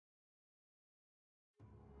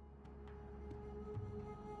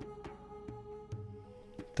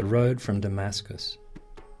The road from Damascus.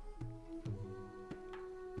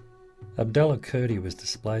 Abdallah Kurdi was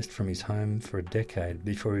displaced from his home for a decade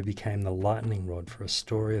before he became the lightning rod for a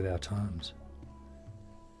story of our times.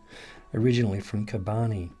 Originally from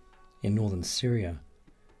Kobani in northern Syria,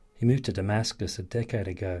 he moved to Damascus a decade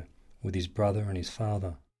ago with his brother and his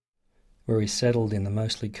father, where he settled in the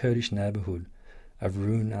mostly Kurdish neighbourhood of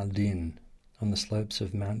Run al-Din on the slopes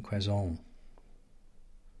of Mount Quazon.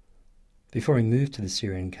 Before he moved to the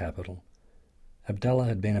Syrian capital, Abdallah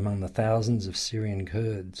had been among the thousands of Syrian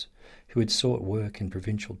Kurds who had sought work in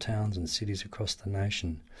provincial towns and cities across the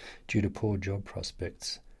nation due to poor job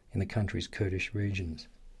prospects in the country's Kurdish regions.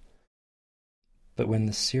 But when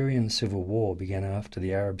the Syrian civil war began after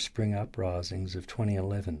the Arab Spring uprisings of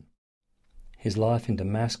 2011, his life in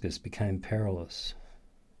Damascus became perilous.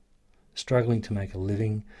 Struggling to make a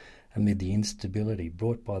living amid the instability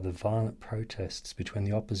brought by the violent protests between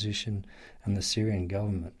the opposition and the Syrian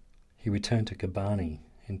government, he returned to Kobani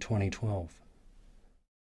in 2012.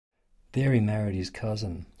 There he married his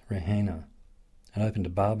cousin, Rehanna, and opened a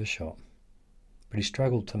barber shop, but he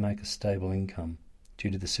struggled to make a stable income due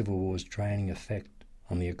to the civil war's draining effect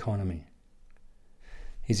on the economy.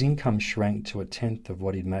 His income shrank to a tenth of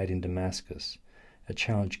what he'd made in Damascus, a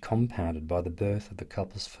challenge compounded by the birth of the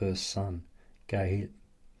couple's first son, Gahit.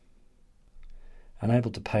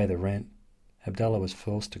 Unable to pay the rent, Abdallah was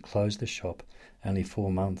forced to close the shop only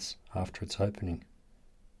 4 months after its opening.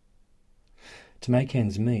 To make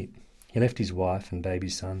ends meet, he left his wife and baby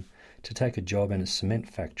son to take a job in a cement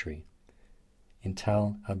factory in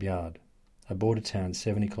Tal Abyad, a border town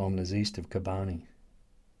 70 kilometres east of Kobani.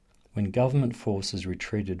 When government forces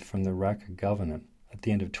retreated from the Raqqa Governorate at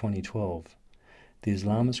the end of 2012, the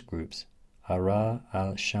Islamist groups Ara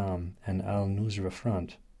al-Sham and al-Nusra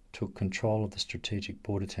Front took control of the strategic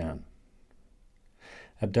border town.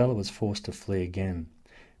 Abdallah was forced to flee again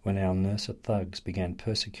when al-Nusra thugs began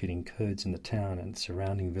persecuting Kurds in the town and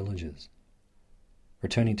surrounding villages.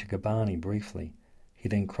 Returning to Kobani briefly, he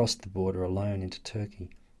then crossed the border alone into Turkey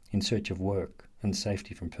in search of work and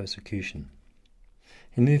safety from persecution.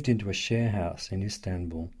 He moved into a share house in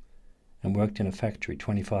Istanbul and worked in a factory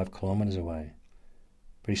 25 kilometres away,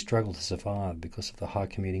 but he struggled to survive because of the high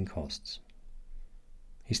commuting costs.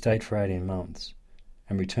 He stayed for 18 months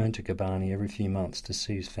and returned to Kobani every few months to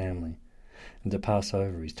see his family and to pass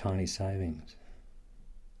over his tiny savings.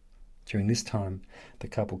 During this time, the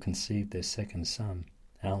couple conceived their second son,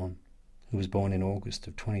 Alan, who was born in August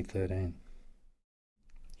of 2013.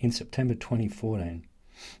 In September 2014,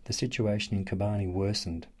 the situation in Kobani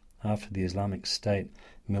worsened after the Islamic State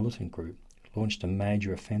militant group launched a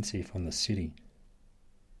major offensive on the city.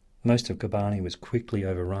 Most of Kobani was quickly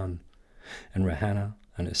overrun, and Rehanna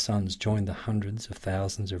and her sons joined the hundreds of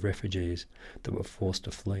thousands of refugees that were forced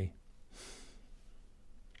to flee.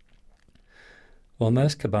 While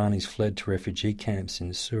most Kobanis fled to refugee camps in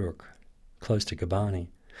Suruk, close to Kobani,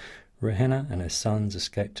 Rehanna and her sons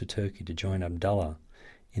escaped to Turkey to join Abdallah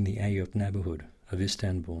in the Eyüp neighbourhood of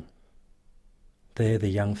Istanbul. There the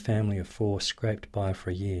young family of 4 scraped by for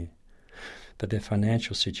a year, but their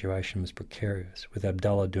financial situation was precarious, with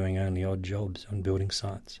Abdallah doing only odd jobs on building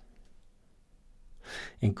sites.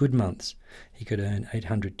 In good months, he could earn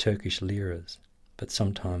 800 Turkish liras, but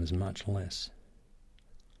sometimes much less.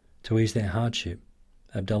 To ease their hardship,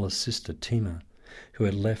 Abdallah's sister Tima, who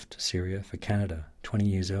had left Syria for Canada 20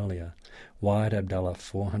 years earlier, wired Abdallah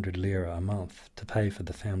 400 lira a month to pay for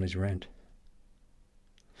the family's rent.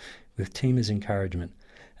 With Tima's encouragement,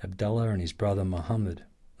 Abdallah and his brother Mohammed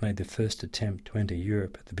made their first attempt to enter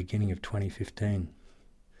Europe at the beginning of 2015.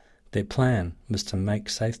 Their plan was to make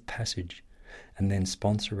safe passage and then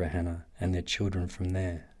sponsor Rehanna and their children from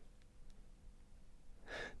there.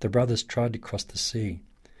 The brothers tried to cross the sea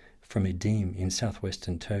from Edim in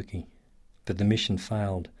southwestern Turkey, but the mission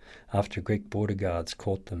failed after Greek border guards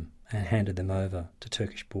caught them and handed them over to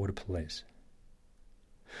Turkish border police.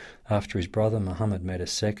 After his brother Mohammed made a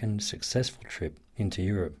second successful trip into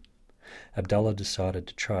Europe, Abdallah decided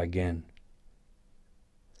to try again.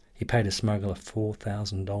 He paid a smuggler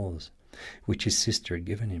 $4,000, which his sister had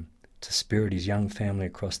given him, to spirit his young family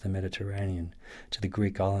across the Mediterranean to the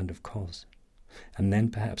Greek island of Kos, and then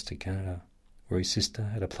perhaps to Canada, where his sister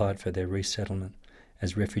had applied for their resettlement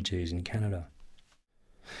as refugees in Canada.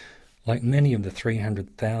 Like many of the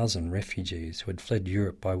 300,000 refugees who had fled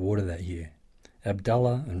Europe by water that year,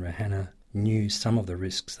 Abdallah and Rehanna knew some of the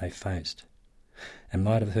risks they faced, and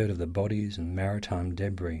might have heard of the bodies and maritime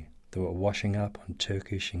debris that were washing up on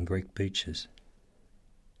Turkish and Greek beaches.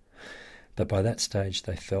 But by that stage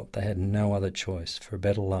they felt they had no other choice for a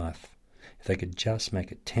better life if they could just make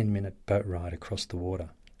a 10-minute boat ride across the water.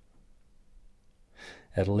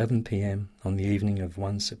 At 11 p.m. on the evening of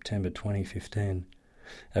 1 September 2015,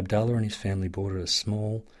 Abdullah and his family boarded a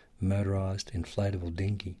small, motorised, inflatable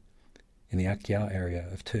dinghy in the Akyar area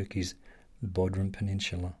of Turkey's Bodrum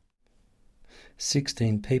Peninsula.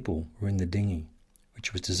 16 people were in the dinghy,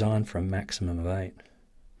 which was designed for a maximum of 8.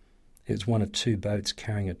 It was one of 2 boats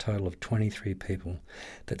carrying a total of 23 people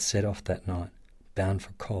that set off that night, bound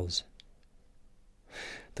for Kos.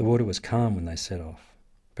 The water was calm when they set off,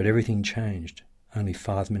 but everything changed only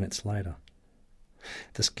 5 minutes later.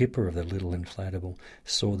 The skipper of the little inflatable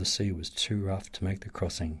saw the sea was too rough to make the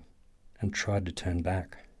crossing and tried to turn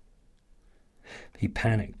back. He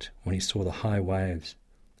panicked when he saw the high waves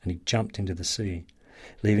and he jumped into the sea,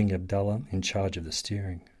 leaving Abdullah in charge of the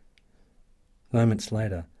steering. Moments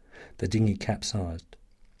later, the dinghy capsized,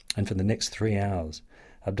 and for the next 3 hours,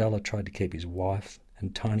 Abdullah tried to keep his wife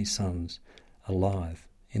and tiny sons alive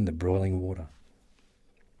in the broiling water.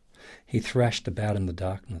 He thrashed about in the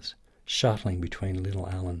darkness, shuttling between little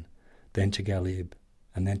Alan, then to Galib,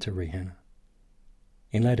 and then to Rihanna.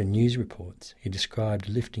 In later news reports, he described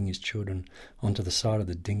lifting his children onto the side of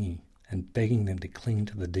the dinghy and begging them to cling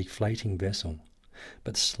to the deflating vessel,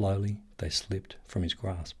 but slowly they slipped from his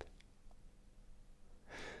grasp.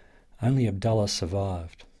 Only Abdullah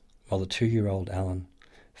survived, while the 2-year-old Alan,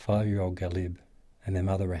 5-year-old Galib, and their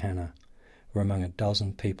mother Rihanna were among a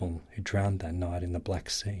dozen people who drowned that night in the Black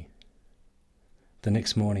Sea. The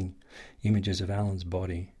next morning, images of Alan's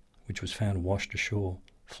body, which was found washed ashore,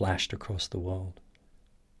 flashed across the world.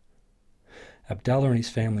 Abdullah and his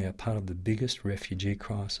family are part of the biggest refugee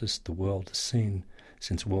crisis the world has seen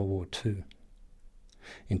since World War II.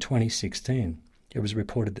 In 2016, it was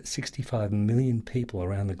reported that 65 million people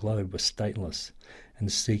around the globe were stateless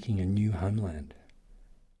and seeking a new homeland.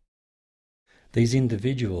 These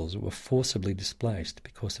individuals were forcibly displaced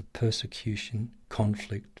because of persecution,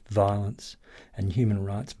 conflict, violence, and human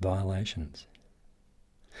rights violations.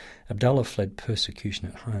 Abdullah fled persecution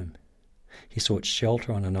at home. He sought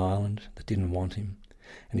shelter on an island that didn't want him,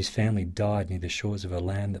 and his family died near the shores of a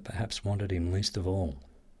land that perhaps wanted him least of all.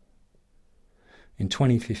 In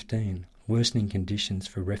 2015, worsening conditions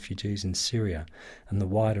for refugees in Syria and the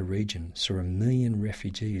wider region saw 1 million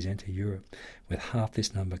refugees enter Europe, with half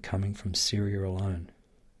this number coming from Syria alone.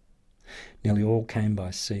 Nearly all came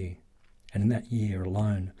by sea, and in that year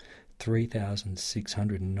alone,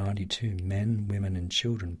 3,692 men, women and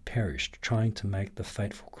children perished trying to make the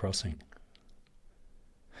fateful crossing.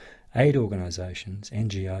 Aid organisations,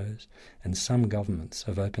 NGOs and some governments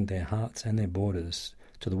have opened their hearts and their borders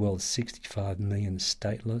to the world's 65 million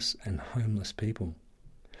stateless and homeless people,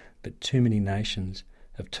 but too many nations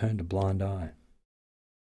have turned a blind eye.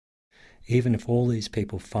 Even if all these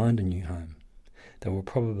people find a new home, they will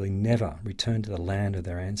probably never return to the land of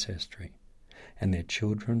their ancestry, and their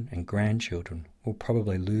children and grandchildren will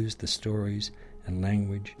probably lose the stories and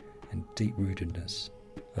language and deep-rootedness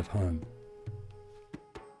of home.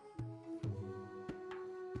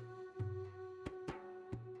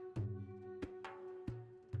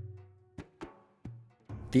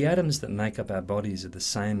 The atoms that make up our bodies are the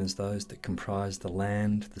same as those that comprise the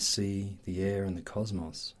land, the sea, the air and the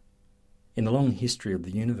cosmos. In the long history of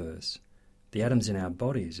the universe, the atoms in our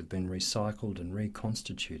bodies have been recycled and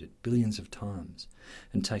reconstituted billions of times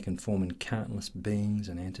and taken form in countless beings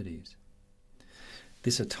and entities.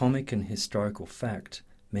 This atomic and historical fact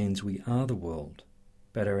means we are the world,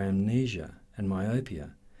 but our amnesia and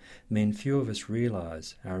myopia mean few of us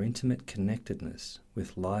realise our intimate connectedness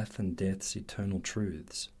with life and death's eternal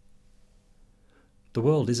truths. The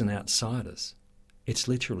world isn't outside us, it's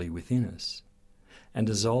literally within us, and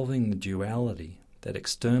dissolving the duality that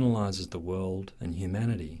externalises the world and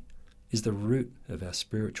humanity is the root of our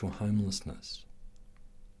spiritual homelessness.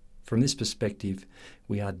 From this perspective,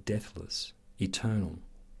 we are deathless, eternal,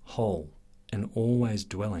 whole, and always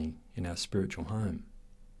dwelling in our spiritual home.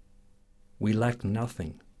 We lack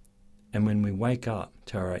nothing, and when we wake up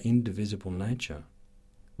to our indivisible nature,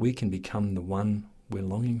 we can become the one we're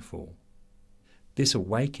longing for. This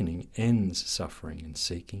awakening ends suffering and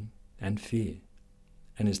seeking and fear,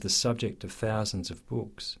 and is the subject of thousands of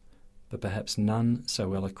books, but perhaps none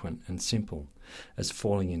so eloquent and simple as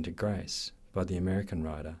Falling into Grace by the American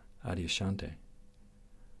writer Adyashanti.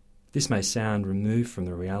 This may sound removed from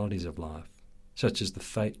the realities of life, such as the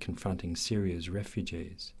fate confronting Syria's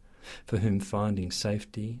refugees, for whom finding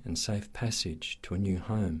safety and safe passage to a new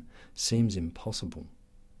home seems impossible.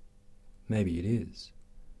 Maybe it is.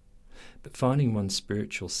 But finding one's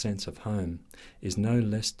spiritual sense of home is no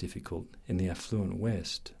less difficult in the affluent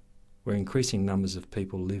West, where increasing numbers of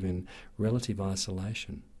people live in relative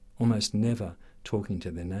isolation, almost never talking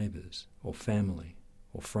to their neighbours or family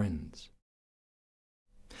or friends.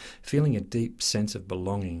 Feeling a deep sense of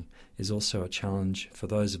belonging is also a challenge for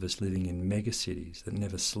those of us living in megacities that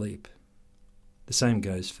never sleep. The same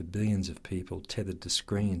goes for billions of people tethered to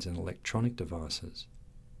screens and electronic devices.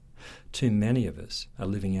 Too many of us are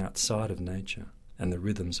living outside of nature and the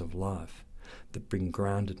rhythms of life that bring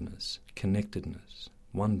groundedness, connectedness,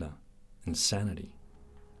 wonder, and sanity.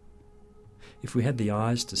 If we had the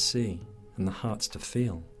eyes to see and the hearts to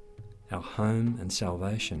feel, our home and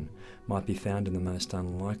salvation might be found in the most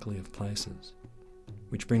unlikely of places,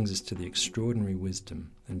 which brings us to the extraordinary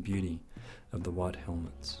wisdom and beauty of the White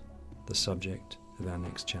Helmets, the subject of our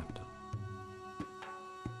next chapter.